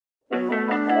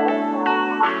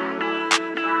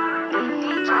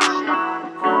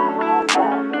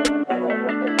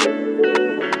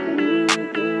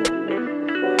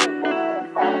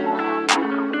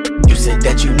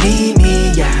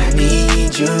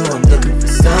you. I'm looking for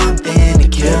something to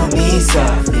kill me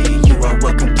softly. You are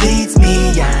what completes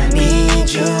me, I need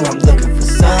you. I'm looking for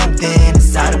something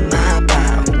inside of my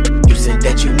body. You said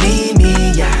that you need me,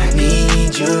 I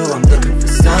need you. I'm looking for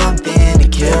something to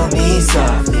kill me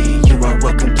softly. You are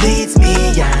what completes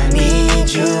me, I need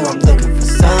you. I'm looking for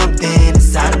something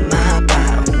inside of my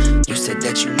body. You said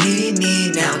that you need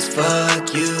me, now it's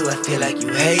fuck you. I feel like you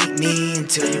hate me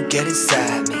until you get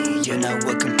inside me. You're not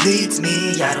what completes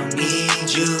me, I don't need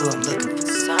you. I'm looking for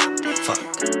something. Fuck.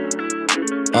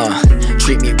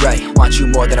 Treat me right, want you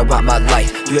more than I want my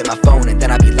life. You hit my phone and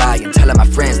then I be lying, telling my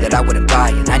friends that I wouldn't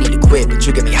buy it. I need to quit, but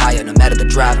you get me higher. No matter the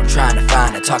drive, I'm trying to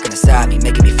find her, talking inside me,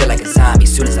 making me feel like a zombie.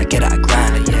 Soon as I get her, I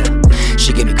grind her, yeah.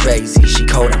 She get me crazy, she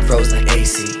cold, I'm froze like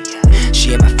AC.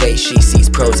 She in my face, she sees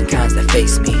pros and cons that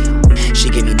face me. She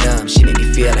get me numb, she make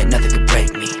me feel like nothing could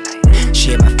break me.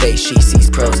 She in my face, she sees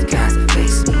pros and cons that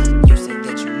face me. You said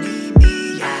that you need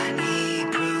me, I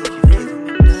need proof. You giving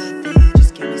me nothing,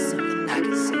 just give me something I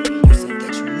can see. You said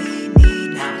that you need me,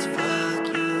 now it's fuck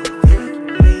you. I feel like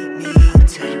you hate me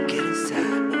until you get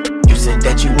inside me. You said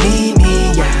that you need me,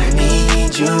 I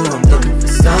need you. I'm looking for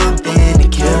something to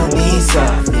kill me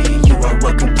softly. You are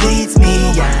what completes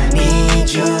me, I need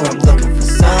you. I'm looking for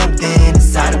something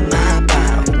inside of my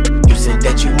body. You said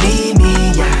that you need me,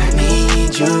 I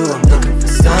need you. I'm looking for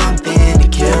something to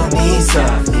kill me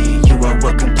softly. You are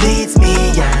what completes me,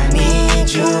 I need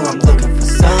you. I'm looking for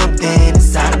something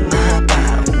inside of my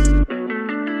body.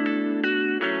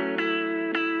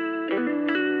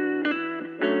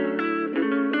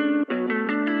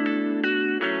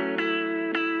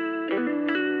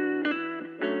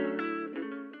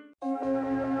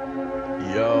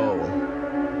 Yo,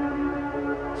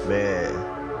 man,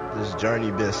 this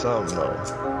journey been something though,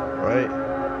 right?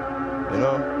 You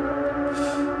know?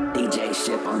 DJ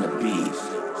Ship on the beat.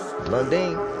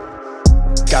 Lundeen.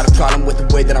 Got a problem with the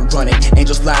way that I'm running.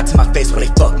 Angels lying to my face when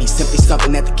they fuck me. Simply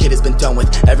something that the kid has been done with.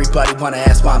 Everybody wanna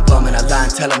ask why I'm bumming. I lie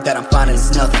and tell them that I'm fine and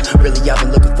it's nothing. Really, I've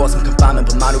been looking for some confinement,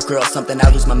 but my new girl, something I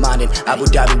lose my mind in. Abu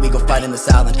Dhabi, we gon' fight in this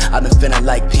island. I've been feeling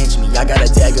like pinch me. I got a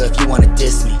dagger if you wanna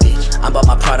diss me. I'm about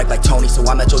my product like Tony, so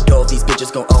I'm at your door if these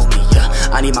bitches gon' owe me. Yeah,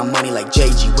 I need my money like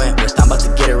JG Wentworth. I'm about to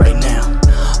get it right now.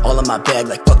 All in my bag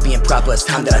like fuck being proper. It's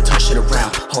time that I turn shit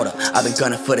around. Hold up, I've been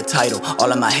gunning for the title.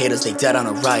 All of my haters, they dead on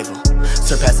arrival.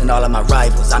 Surpassing all of my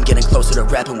rivals, I'm getting closer to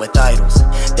rapping with idols.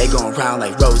 They going round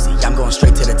like Rosie, I'm going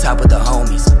straight to the top with the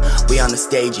homies. We on the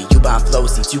stage and you buying flow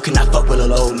seats, you cannot fuck with a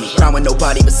low me. Round with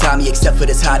nobody beside me except for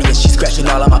this hottie, and she scratching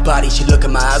all on my body. She look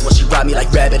in my eyes while she ride me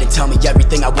like rabbit and tell me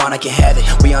everything I want, I can have it.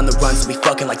 We on the run, so we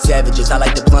fucking like savages. I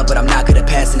like the blunt, but I'm not good at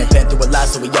passing it. Been through a lot,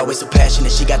 so we always so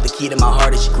passionate. She got the key to my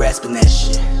heart and she grasping that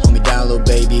shit. Hold me down, little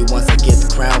baby, once I get the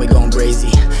crown, we gon'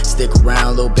 brazy. Stick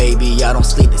around, little baby, I don't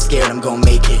sleep, they scared I'm gon'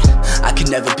 make it. I could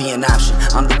never be an option,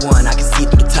 I'm the one, I can see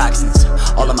through the toxins.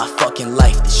 All of my fucking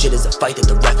life, this shit is a fight that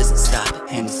the ref isn't stopping.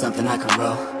 Hand me something I can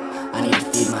roll, I need to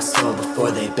feed my soul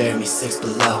before they bury me 6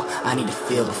 below. I need to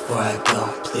feel before I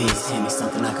go, please hand me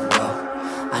something I can roll.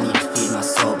 I need to feed my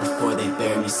soul before they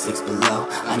bury me 6 below.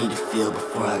 I need to feel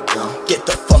before I go. Get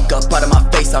the fuck up out of my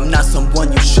face, I'm not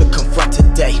someone you should confront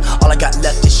today. All I got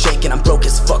left is shaking, I'm broke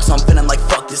as fuck, so I'm feeling like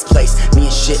fuck this place. Me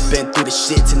and shit been through the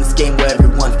shits in this game where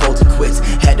everyone folds and quits.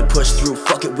 Had to push through,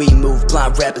 fuck it, we move.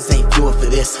 Blind rappers ain't fuel for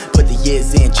this. Put the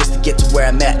years in just to get to where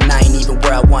I'm at, and I ain't even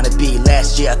where I wanna be.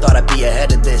 Last year I thought I'd be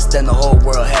ahead of this, then the whole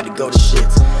world had to go to shit.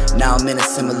 Now I'm in a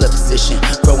similar position,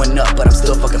 growing up but I'm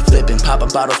still fucking flipping. Popping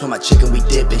bottles with my chicken, we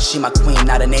dipping. She my queen,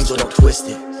 not an angel, don't twist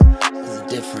it. There's a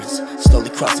difference, slowly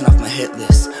crossing off my hit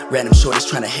list. Random shorties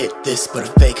trying to hit this, but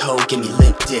a fake hoe give me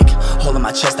limp dick. Hole in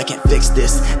my chest, I can't fix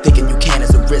this. Thinking you can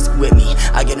is a risk with me.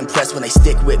 I get impressed when they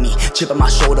stick with me. Chip on my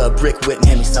shoulder, a brick with me.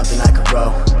 Hand me something I can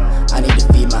roll, I need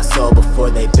to feed my soul before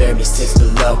they bury me 6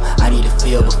 below. I need to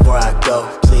feel before I go,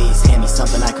 please hand me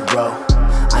something I can roll.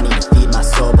 I need to feed my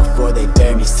soul before they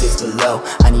bury me 6 below.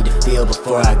 I need to feel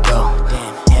before I go,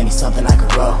 damn, hand me something I can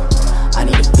roll. I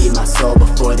need to feed my soul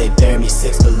before they bury me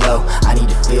 6 below. I need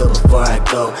to feel before I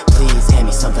go, please hand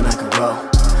me something I can roll.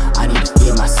 I need to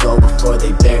feed my soul before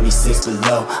they bury me 6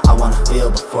 below. I wanna feel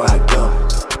before I go.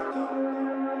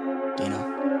 You know?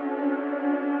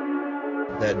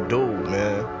 That dude,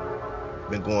 man,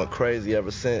 been going crazy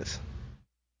ever since.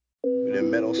 We done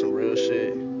met on some real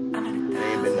shit. There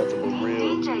ain't been nothing but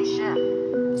real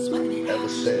ever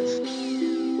since.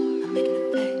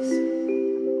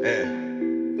 Man.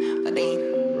 Lundeen.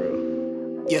 Real.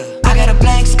 Yeah. I got a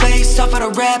blank space off of the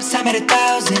raps, I'm at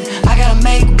 1,000. I gotta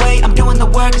make weight, I'm doing the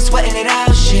work and sweating it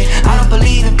out, shit. I don't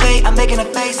believe in fate, I'm making a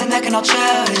face and acting all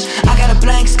childish. I got a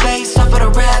blank space off of the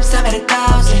raps, I'm at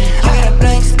 1,000. I got a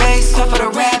blank space off of the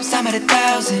raps, I'm at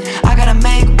 1,000. I gotta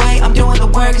make weight, I'm doing the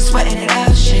work and sweating it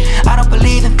out, shit. I don't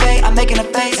believe in fate, I'm making a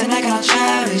face and acting all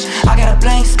childish. I got a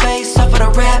blank space off of the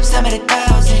raps, I'm at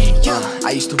 1,000.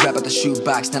 I used to rap out the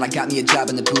shoebox, then I got me a job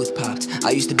in the booth popped.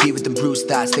 I used to be with them bruised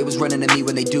thoughts, they was running to me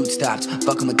when they dude stopped.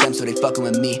 Fucking with them so they fucking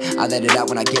with me. I let it out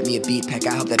when I get me a beat pack.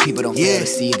 I hope that people don't fail to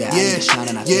see that. I need to shine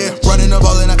and I feel like running the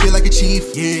ball and I feel like a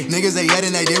chief. Niggas they at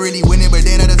it like they really winning, but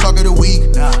they not the talk of the week.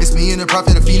 It's me and the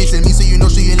prophet of Phoenix and me, so you know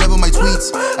she in love with my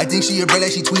tweets. I think she a bread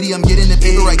like she tweety. I'm getting the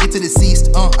paper, I get to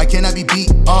deceased. I cannot be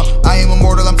beat. I am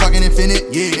immortal, I'm talking infinite.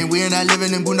 And we're not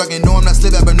living in boondock and no, I'm not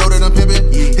slipping, but know that I'm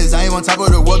pimping. Cause I am on top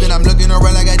of the world and I'm looking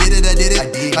around like I did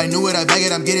it. I knew it, I bag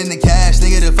it, I'm getting the cash.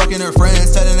 Thinking of fucking her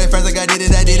friends, telling their friends like I did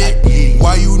it.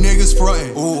 Why you niggas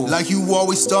frontin'? Like you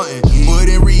always stuntin'. But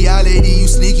in reality, you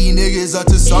sneaky niggas up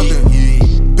to something.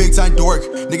 Big time dork,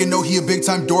 nigga know he a big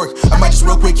time dork. I might just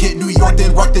real quick hit New York,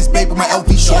 then rock this babe with my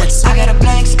LV shorts. I got a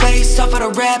blank space off of the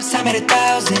raps, I'm at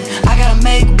 1,000. I gotta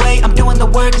make weight, I'm doing the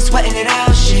work and sweating it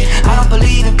out, shit. I don't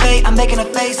believe in fate, I'm making a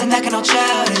face and acting all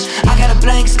childish. I got a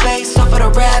blank space off of the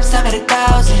raps, I'm at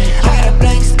 1,000. I got a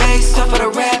blank space off of the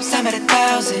raps, I'm at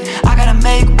 1,000. I gotta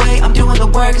make weight, I'm doing the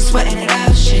work and sweating it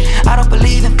out, shit. I don't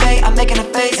believe in fate, I'm making a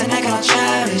face and acting all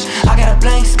childish. I got a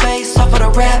blank space off of the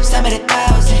raps, I'm at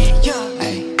 1,000.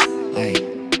 Hey,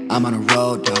 I'm on a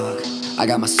road, dog. I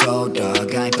got my soul,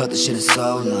 dog. I ain't felt this shit in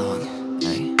so long.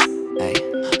 Hey,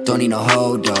 don't need no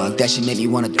hoe, dog. That shit made me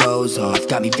wanna doze off.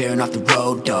 Got me veering off the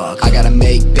road, dog. I gotta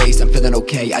make bass, I'm feeling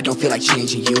okay. I don't feel like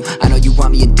changing you. I know you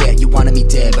want me in debt, you wanted me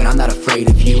dead, but I'm not afraid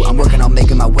of you. I'm working on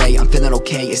making my way, I'm feeling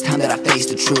okay. It's time that I face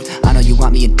the truth. I know you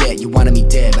want me in debt, you wanted me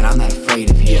dead, but I'm not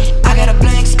afraid of you. I got a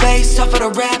blank space off of the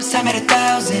raps, I'm at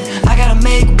 1,000. I gotta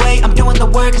make weight, I'm doing the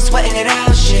work and sweating it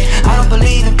out, shit. I don't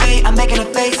believe in fate, I'm making a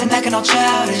face and acting all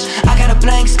childish. I got a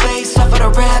blank space off of the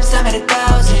raps, I'm at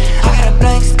 1,000. I got a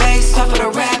blank space off of the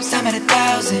raps, I'm at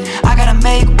 1,000. I gotta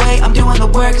make weight, I'm doing the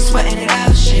work and sweating it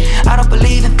out, shit. I don't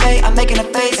believe in fate, I'm making a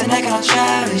face and acting all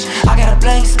childish. I got a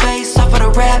blank space off of the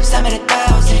raps, I'm at 1,000.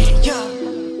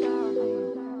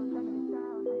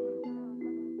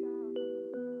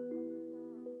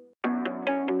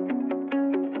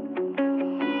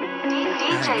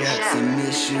 I got some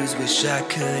issues, wish I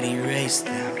could erase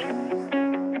them.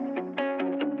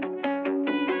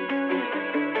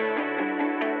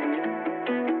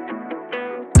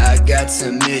 I got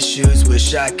some issues,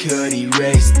 wish I could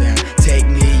erase them. Take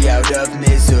me out of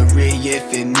misery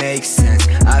if it makes sense.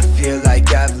 I feel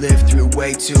like I've lived through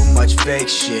way too much fake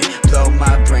shit. Blow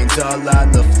my brains all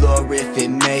on the floor if it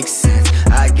makes sense.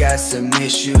 I got some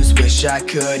issues, wish I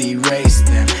could erase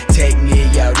them. Take me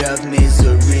out of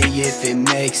misery if it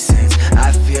makes sense.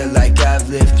 I feel like I've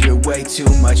lived through way too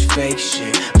much fake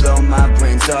shit. Blow my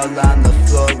brains all on the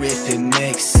floor if it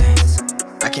makes sense.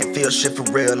 I can't feel shit for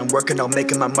real, I'm working on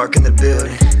making my mark in the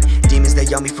building. Demons, they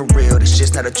on me for real, this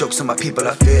shit's not a joke, so my people,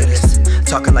 I feel this.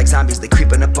 Talking like zombies, they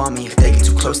creeping up on me. If they get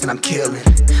too close, then I'm killing.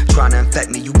 Trying to infect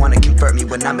me, you wanna convert me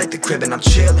when I'm at the crib and I'm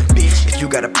chilling. Bitch, if you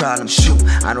got a problem, shoot.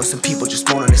 I know some people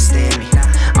just won't understand me.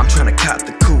 I'm trying to cop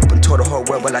the coupe and tour the whole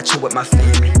world while I chill with my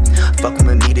family. Fucking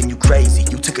with me, then you crazy.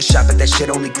 You took a shot, but that shit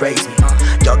only grazed me.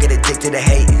 Y'all get addicted to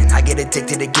hating, I get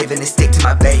addicted to giving and stick to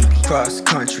my baby. Cross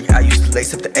country, I used to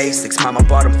lace up the Asics. Mama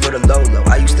bought them for the Lolo,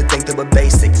 I used to think they were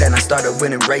basic. Then I started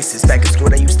winning races. Back in school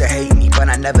they used to hate me, but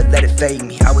I never let it fade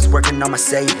me. I was working on my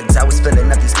savings, I was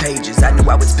filling up these pages. I knew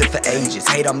I would spit for ages.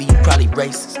 Hate on me, you probably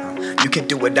racist. You can't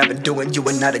do what I've been doing, you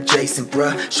are not adjacent,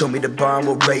 bruh. Show me the bar and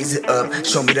we'll raise it up.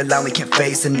 Show me the line, we can't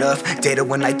face enough. Data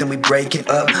one night, then we break it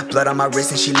up. Blood on my wrist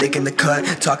and she licking the cut.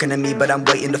 Talking to me, but I'm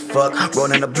waiting to fuck.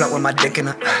 Rolling a blunt with my dick in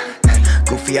her.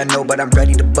 Goofy, I know, but I'm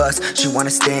ready to bust. She wanna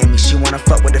stand me, she wanna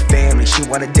fuck with the family. She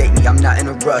wanna date me, I'm not in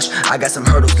a rush. I got some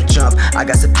hurdles to jump, I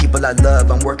got some people I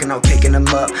love. I'm working on caking them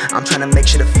up. I'm trying to make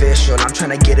shit official, I'm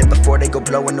trying to get it before they go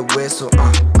blowing the whistle.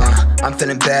 I'm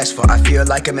feeling bashful, I feel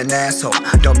like I'm an asshole.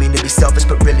 Don't mean to be selfish,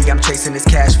 but really I'm chasing this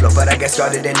cash flow. But I guess y'all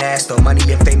didn't ask though. Money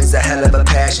and fame is a hell of a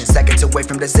passion. Seconds away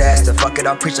from disaster. Fuck it,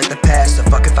 I'll preach like the pastor.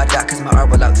 Fuck if I die, cause my art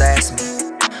will outlast me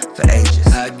for ages.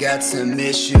 I got some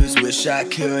issues, wish I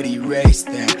could erase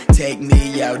them. Take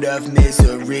me out of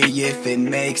misery if it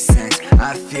makes sense.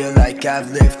 I feel like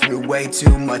I've lived through way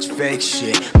too much fake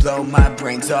shit. Blow my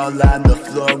brains all on the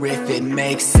floor if it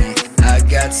makes sense. I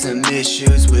got some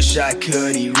issues, wish I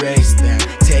could erase them.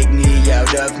 Take me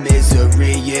out of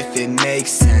misery if it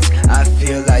makes sense. I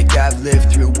feel like I've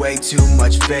lived through way too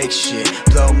much fake shit.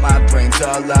 Blow my brains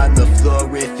all on the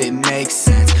floor if it makes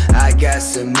sense. got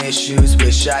some issues,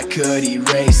 wish I could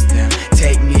erase them.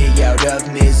 Take me out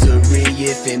of misery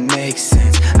if it makes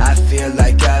sense. I feel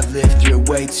like I've lived through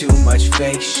way too much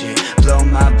fake shit. Blow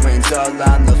my brains all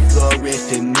on the floor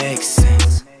if it makes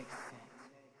sense.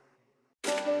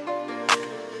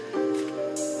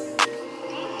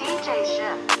 DJ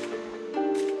Chef.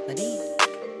 Lundeen.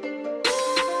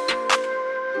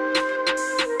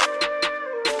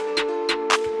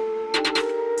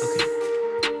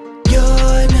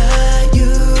 You're not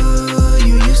you,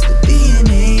 you used to be an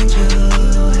angel.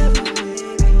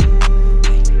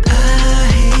 I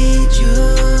hate you,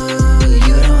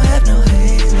 you don't have no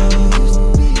halo.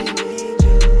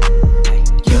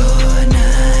 You're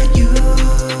not you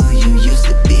used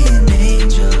to be an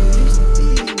angel.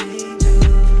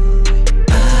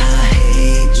 I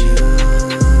hate you,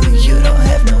 you don't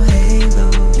have no halo.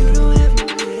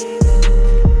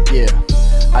 Yeah,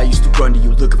 I used to run to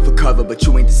you looking for cover, but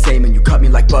you ain't the same and you cut me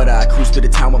like butter. I cruise through the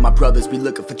town with my brothers, we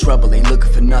looking for trouble, ain't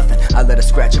looking for nothing. I let her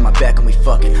scratch in my back and we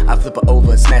fucking. I flip her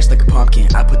over and smash like a pumpkin.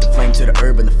 I put the flame to the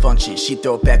herb and the function. She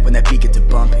throw it back when that beat get to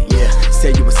bumping. Yeah,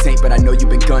 say you a saint, but I know you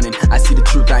been gunning. I see the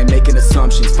truth, I ain't making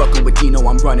assumptions. Fucking with Dino,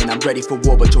 I'm running. I'm ready for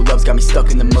war, but your love's got me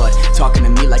stuck in the mud. Talking to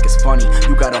me like it's funny.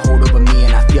 You got a hold over me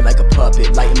and I feel like a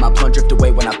puppet. Lighting my blunt, drift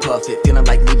away when I puff it. Feeling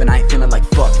like leaving, I ain't feeling like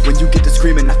fuck. When you get to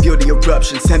screaming, I feel the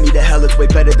eruption. Send me to hell, it's way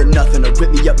better than nothing. Or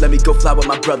rip me up, let me go fly with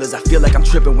my brothers. I feel like I'm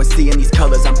tripping when seeing these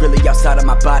colors. I'm really outside of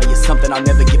my body. It's something I'll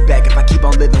never get back if I keep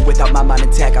on living without my mind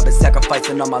intact. I've been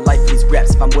sacrificing all my life for these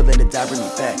raps. If I'm willing to die, bring me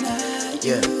back.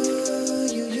 Yeah.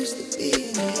 You used to be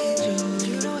an angel.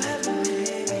 You don't have no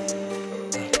halo.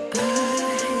 I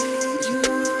hate you.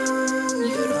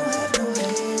 You don't have no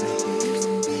halo. You used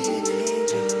to be an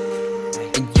angel.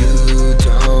 And you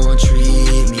don't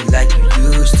treat me like you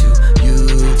used to. You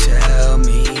tell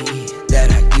me that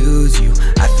I use you.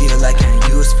 I feel like I'm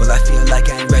useful. I feel like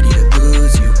I ain't ready to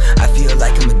lose you. I feel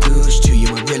like I'm a douche to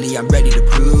you, and really I'm ready to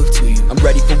prove to you. I'm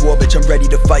ready for war, bitch, I'm ready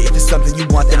to fight. If it's something you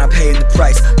want, then I'm paying the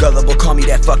price. Gullible, call me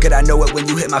that, fuck it, I know it. When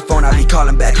you hit my phone, I'll be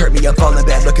calling back. Hurt me, I'm falling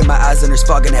back. Look in my eyes and there's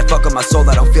fog in that. Fuck on my soul,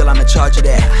 I don't feel I'm in charge of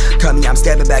that. Cut me, I'm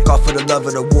stabbing back off for the love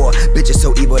of the war. Bitches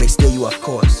so evil, they steal you, of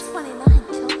course. 29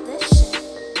 killed this shit.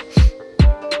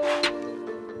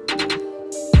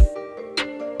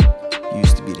 You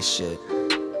used to be the shit.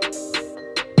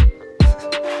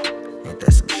 Ain't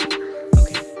that some shit?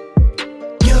 Okay.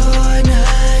 You're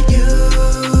not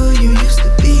you used to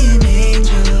be an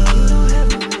angel.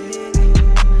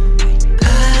 I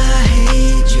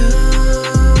hate you,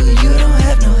 you don't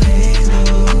have no halo.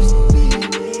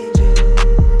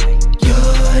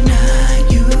 You're not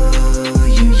you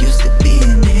used to be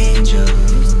an angel.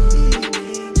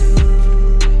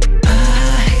 I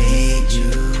hate you,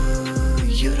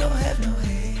 you don't have no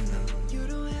halo. You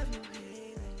don't have no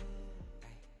halo.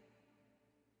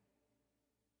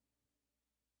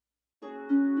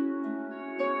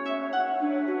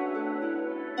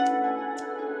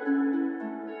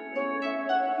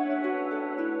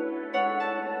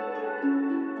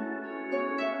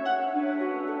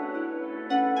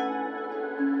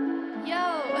 Yo,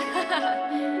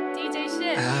 DJ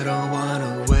Chef. I don't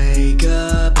wanna wake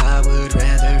up, I would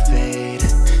rather fade.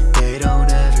 They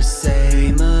don't ever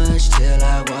say much till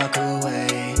I walk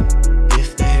away.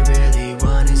 If they really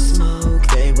wanted smoke,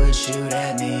 they would shoot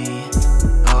at me.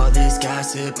 All this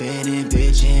gossiping and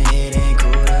bitching, it ain't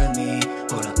cool to me.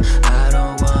 Hold up, I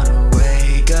don't wanna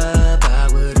wake up, I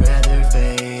would rather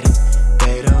fade.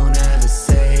 They don't ever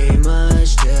say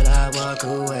much till I walk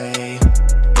away.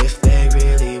 If they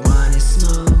really wanted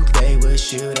smoke, they would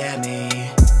shoot at me.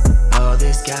 All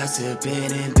this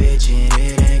gossiping and bitching,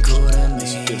 it ain't cool to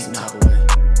me.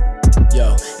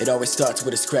 Yo, it always starts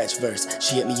with a scratch verse.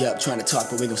 She hit me up trying to talk,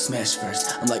 but we gon' smash first.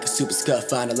 I'm like a super scuff,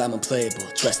 final, I'm unplayable.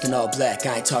 Dressed in all black,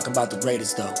 I ain't talking about the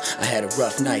Raiders though. I had a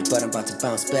rough night, but I'm about to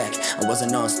bounce back. I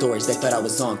wasn't on stories, they thought I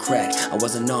was on crack. I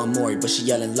wasn't on Maury, but she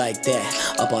yelling like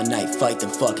that. Up all night, fight them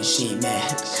fucking, she ain't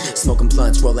mad. Smoking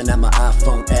blunts, rolling out my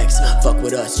iPhone X. Fuck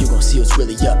with us, you gon' see what's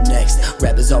really up next.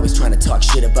 Rappers always trying to talk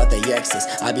shit about their exes.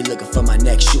 I be looking for my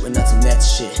next, shooting on some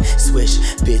next shit. Swish,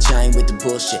 bitch, I ain't with the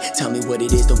bullshit. Tell me what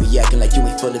it is, don't be acting like you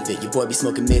ain't full of it. Your boy be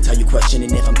smoking mids, how you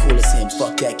questioning if I'm cool as him?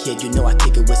 Fuck that kid, you know I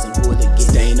kick it with some hooligans.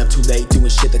 Staying up too late, doing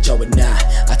shit that y'all would not.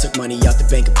 I took money out the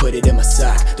bank and put it in my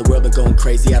sock. The world been going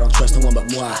crazy, I don't trust no one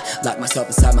but moi. Lock myself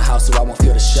inside my house so I won't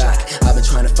feel the shock. I've been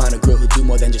trying to find a girl who do more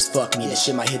more than just fuck me. This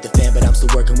shit might hit the fan, but I'm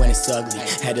still working when it's ugly.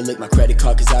 Had to lick my credit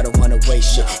card cause I don't wanna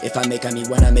waste shit. If I make, I mean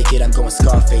when I make it, I'm going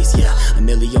Scarface, yeah. A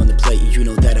million on the plate, and you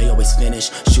know that I always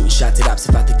finish. Shooting shots at ops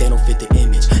if I think they don't fit the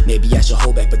image. Maybe I should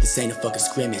hold back, but this ain't a fucking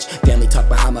scrimmage. Family talk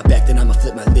behind my back, then I'ma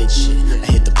flip my lid shit. I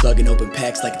hit the plug and open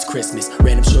packs like it's Christmas.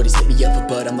 Random shorties hit me up for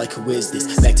bud, I'm like, who is this?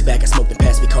 Back to back, I smoked and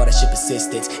passed me, call that shit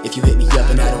persistence. If you hit me up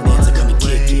and I don't answer, come and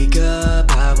kick it. Wake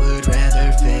up, I would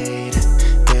rather fade.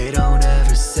 They don't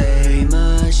ever say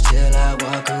much till I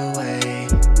walk away.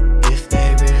 If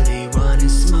they really wanna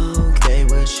smoke, they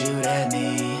would shoot at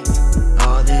me.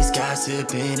 All this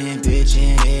gossiping and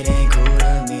bitching, it ain't cool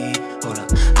to me. Hold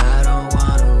up, I don't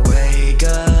wanna wake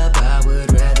up, I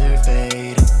would rather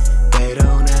fade. They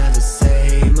don't ever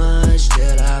say much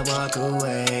till I walk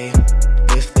away.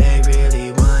 If they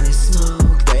really wanna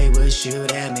smoke, they would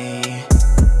shoot at me.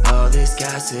 All this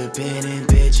gossiping and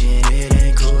bitching, it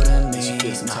ain't cool to me. She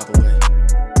feels some type of way.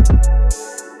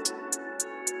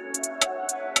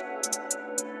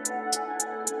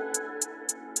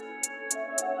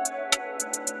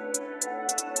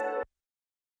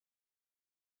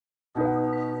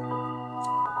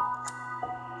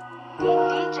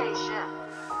 DJ Chef.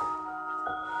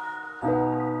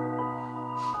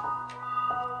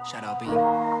 Shout out B.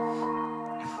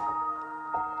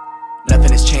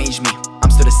 Nothing has changed me,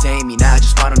 I'm still the same me. Now I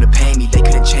just want them to pay me, they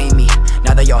couldn't chain me.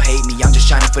 Now that y'all hate me, I'm just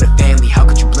shining for the family. How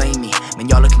could you blame me? Man,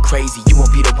 y'all looking crazy, you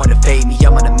won't be the one to fade me.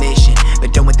 I'm on a mission,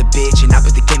 been done with the bitch and I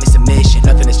put the game in submission.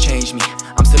 Nothing has changed me,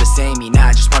 I'm still the same me. Now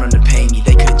I just want them to pay me,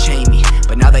 they couldn't chain me.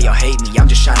 But now that y'all hate me, I'm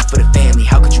just shining for the family.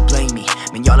 How could you blame me?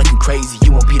 Man, y'all looking crazy,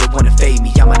 you won't be the one to fade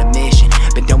me. I'm on a mission,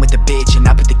 been done with the bitch and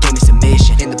I put the game in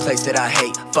submission. In the place that I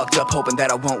hate, fucked up hoping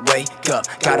that I won't wake up.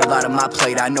 Got a lot on my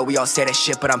plate, I know we all say that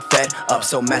shit, but I'm fed up.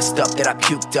 So messed up that I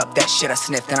puked up that shit I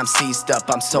sniffed and I'm seized up.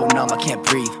 I'm so numb, I can't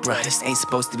breathe, bruh, this ain't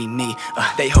supposed to be me.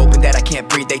 They hoping that I can't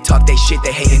breathe, they talk they shit,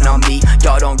 they hating on me.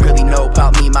 Y'all don't really know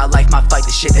about me, my life, my fight,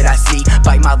 the shit that I see.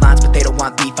 Bite my lines, but they don't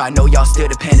want beef, I know y'all still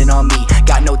depending on me.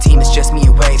 Got no team, it's just me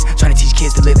and waves, trying to teach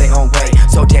kids to live their own way.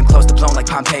 So damn close to blown like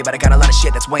Pompeii, but I got a lot of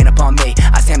shit that's weighing up on me.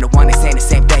 I say I'm the one, they saying the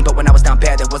same thing, but when I was down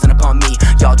bad, that wasn't upon me.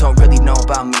 Y'all don't really know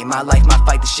about me, my life, my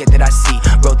fight, the shit that I see.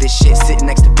 Wrote this shit sitting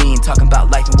next to Bean, talking about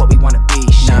life and what we wanna be.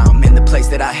 Now I'm in the place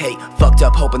that I hate, fucked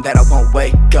up hoping that I won't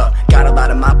wake up. Got a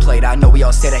lot on my plate, I know we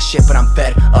all say that shit, but I'm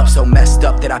fed up. So messed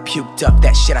up that I puked up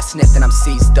that shit I sniffed and I'm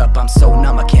seized up. I'm so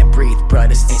numb, I can't breathe, bruh,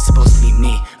 this ain't supposed to be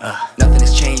me. Nothing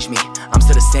has changed me, I'm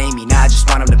still the same me. Now I just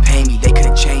want them to pay me, they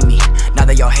couldn't chain me. Now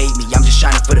that y'all hate me, I'm just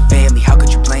shining for the family. How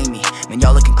could you blame me? Man,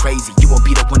 y'all looking crazy, you won't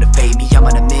be the one to fade me. I'm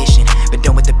on a mission, been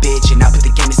done with the bitch and I put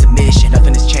the game in submission.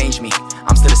 Nothing has changed me,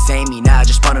 I'm still the same me. Now I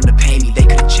just want them to pay me, they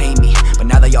couldn't chain me. But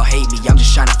now that y'all hate me, I'm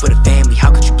just shining for the family.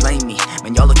 How could you blame me?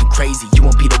 Man, y'all looking crazy, you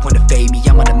won't be the one to fade me.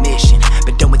 I'm on a mission,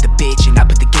 been done with the bitch and I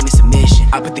put the game in submission.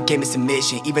 I put the game in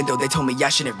submission, even though they told me I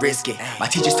shouldn't risk it. My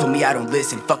teachers told me I don't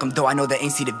listen, fuck them though, I know they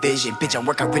ain't see the vision. Bitch, I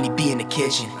work, I really be in the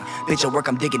kitchen. Bitch, I work,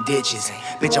 I'm digging ditches.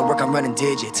 Bitch, I work, I'm running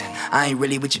digits. I ain't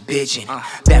really with your bitching.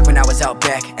 Back when I was out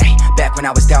back, back when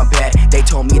I was down bad, they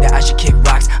told me that I should kick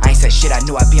rocks. I ain't said shit, I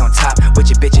knew I'd be on top. With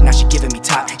your bitch and now she giving me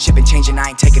top. Shit been changing, I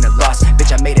ain't taking a loss.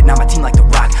 Bitch, I made it, now my team like The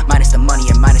Rock. Minus the money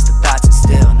and minus the thoughts, and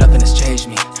still nothing has changed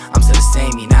me. I'm still the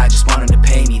same me, now I just want them to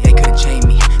pay me. They couldn't chain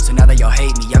me, so now that y'all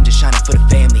hate me, I'm just shining for the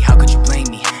family. How could you blame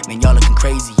me? Man, y'all looking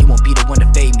crazy, you won't be the one to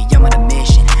fade me. I'm on a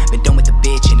mission, been done with the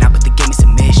bitch and I put the game in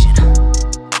submission.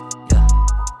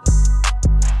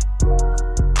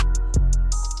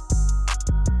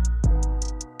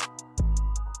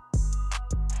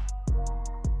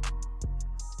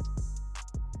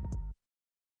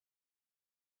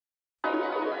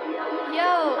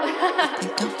 Yo.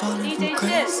 Think I'm falling DJ from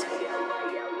Chef. grace.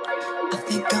 I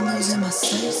think I'm losing my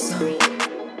sense.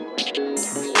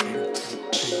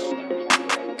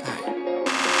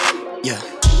 Yeah.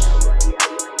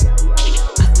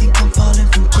 I think I'm falling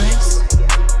from grace.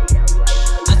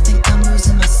 I think I'm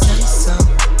losing my sense.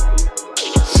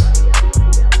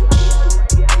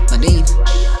 Lundeen.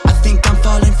 I think I'm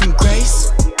falling from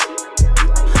grace.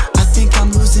 I think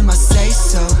I'm losing my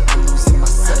say-so.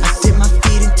 I dip my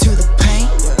feet into the paint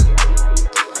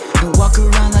and walk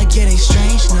around like it ain't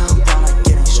strange, no.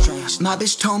 My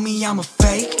bitch told me I'm a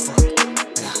fake.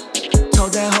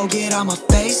 Told that hoe get out my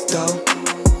face, though.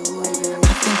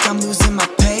 I think I'm losing my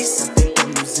pace.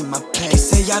 They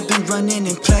say I've been running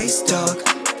in place, dog.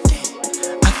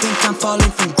 I think I'm falling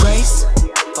from grace.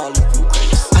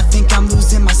 I think I'm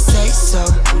losing my say-so. I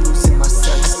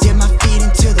dip my feet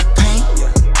into the paint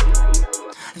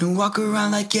and walk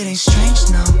around like it ain't strange,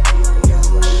 no.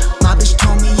 My bitch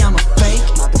told me I'm a fake.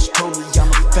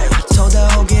 I told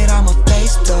that hoe get out my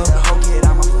face, though.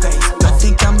 I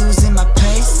think I'm losing my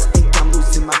pace.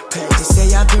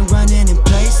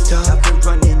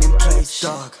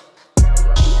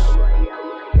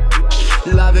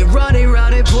 I've been running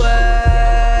round in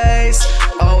place,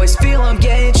 always feel I'm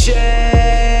getting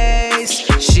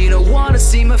chased. She don't wanna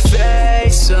see my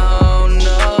face, oh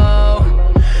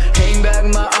no. Hang back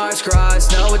my arms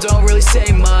crossed, no it don't really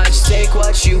say much. Take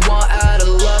what you want out of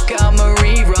luck, I'm a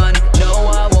rerun. No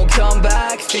I won't come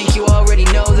back, think you already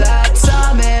know that.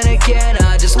 Time and again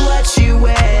I just let you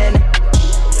in.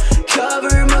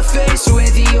 Cover my face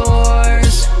with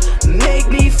yours, make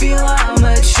me feel I'm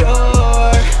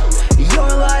mature. Your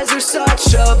lies are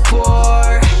such a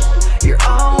bore, you're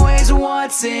always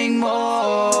wanting more.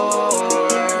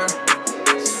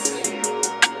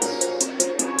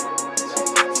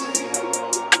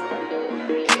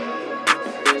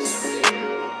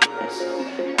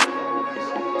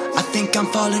 I think I'm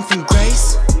falling from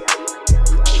grace,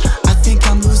 I think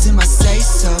I'm losing my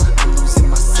say-so.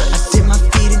 I dip my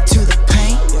feet into the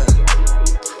paint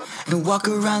and walk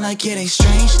around like it ain't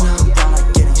strange, no.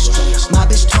 My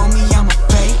bitch told me I'm a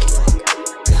fake,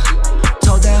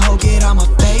 told that hoe get out my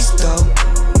face though.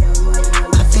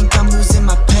 I think I'm losing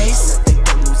my pace, they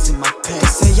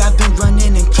say I've been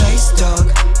running in place,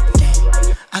 dog.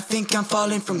 I think I'm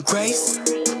falling from grace,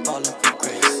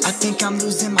 I think I'm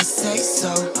losing my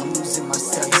say-so. I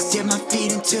dip my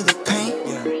feet into the paint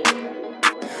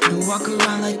and walk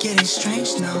around like it ain't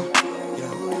strange, no.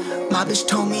 My bitch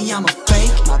told me I'm a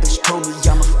fake, I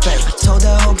told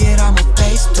that hoe get out my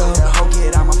face though.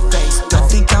 I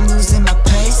think I'm losing my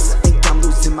pace,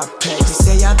 they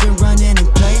say I've been running in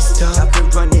place, dog. I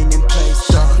think I'm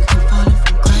falling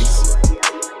from grace,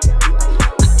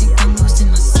 I think I'm losing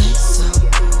my say-so.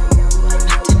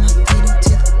 I dip my feet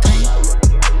into the paint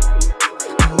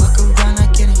and walk around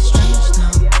like it ain't strange, no.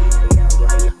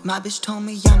 My bitch told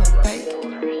me I'm a fake,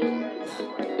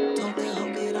 told that hoe